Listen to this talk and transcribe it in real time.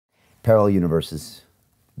parallel universes,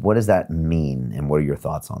 what does that mean, and what are your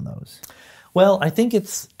thoughts on those? Well, I think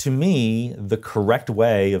it's, to me, the correct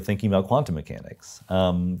way of thinking about quantum mechanics.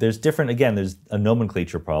 There's a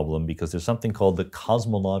nomenclature problem because there's something called the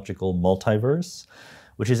cosmological multiverse,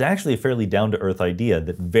 which is actually a fairly down-to-earth idea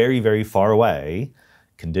that very, very far away,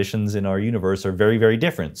 conditions in our universe are very, very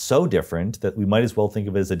different. So different that we might as well think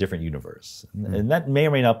of it as a different universe. And that may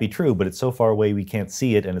or may not be true, but it's so far away we can't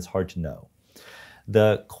see it and it's hard to know.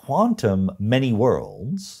 The quantum many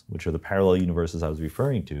worlds, which are the parallel universes I was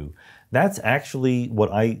referring to, that's actually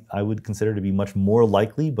what I would consider to be much more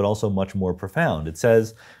likely, but also much more profound. It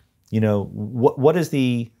says, what is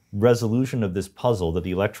the resolution of this puzzle that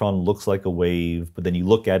the electron looks like a wave, but then you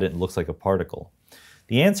look at it and it looks like a particle?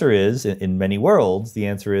 The answer is, in many worlds, the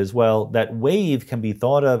answer is, well, that wave can be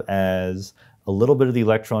thought of as a little bit of the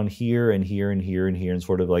electron here and here and here and here, and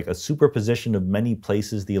sort of like a superposition of many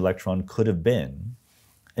places the electron could have been.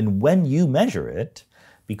 And when you measure it,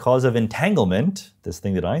 because of entanglement, this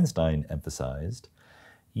thing that Einstein emphasized,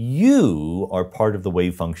 you are part of the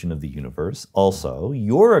wave function of the universe. Also,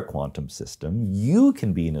 you're a quantum system. You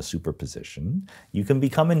can be in a superposition. You can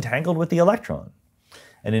become entangled with the electron.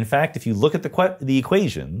 And in fact, if you look at the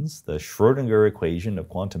equations, the Schrödinger equation of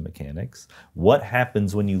quantum mechanics, what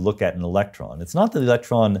happens when you look at an electron? It's not that the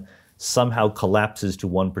electron somehow collapses to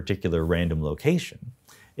one particular random location.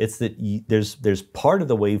 It's that there's part of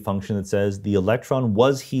the wave function that says the electron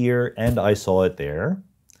was here and I saw it there.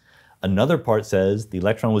 Another part says the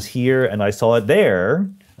electron was here and I saw it there.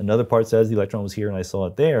 Another part says the electron was here and I saw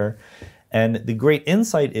it there. And the great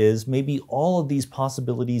insight is maybe all of these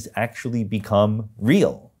possibilities actually become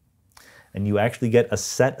real. And you actually get a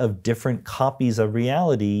set of different copies of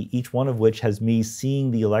reality, each one of which has me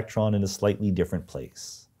seeing the electron in a slightly different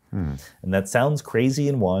place. And that sounds crazy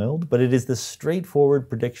and wild, but it is the straightforward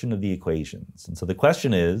prediction of the equations. And so the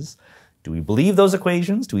question is, do we believe those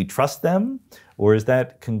equations? Do we trust them? Or is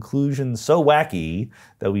that conclusion so wacky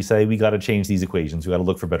that we say we got to change these equations, we got to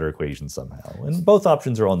look for better equations somehow? And both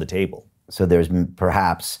options are on the table. So there's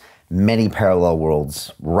perhaps many parallel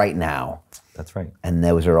worlds right now. That's right. And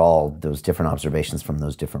those are all those different observations from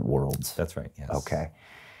those different worlds. That's right, yes. Okay.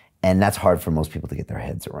 And that's hard for most people to get their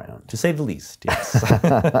heads around. To say the least, yes.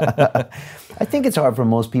 I think it's hard for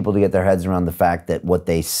most people to get their heads around the fact that what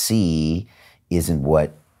they see isn't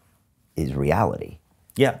what is reality.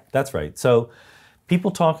 Yeah, that's right. So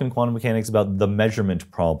people talk in quantum mechanics about the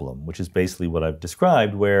measurement problem, which is basically what I've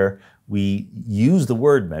described, where we use the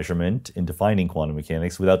word measurement in defining quantum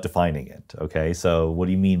mechanics without defining it, okay? So what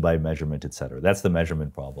do you mean by measurement, et cetera? That's the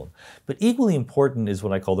measurement problem. But equally important is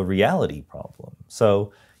what I call the reality problem.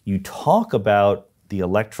 So you talk about the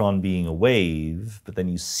electron being a wave, but then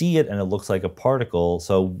you see it and it looks like a particle.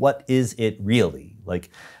 So what is it really? Like,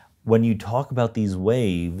 when you talk about these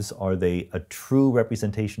waves, are they a true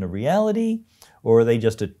representation of reality, or are they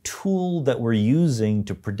just a tool that we're using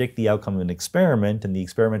to predict the outcome of an experiment, and the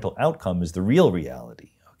experimental outcome is the real reality,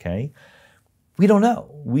 okay? We don't know.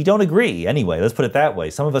 We don't agree anyway, let's put it that way.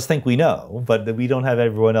 Some of us think we know, but we don't have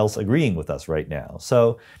everyone else agreeing with us right now.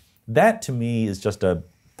 So that, to me, is just a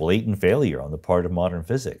blatant failure on the part of modern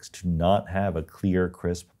physics to not have a clear,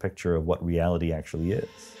 crisp picture of what reality actually is.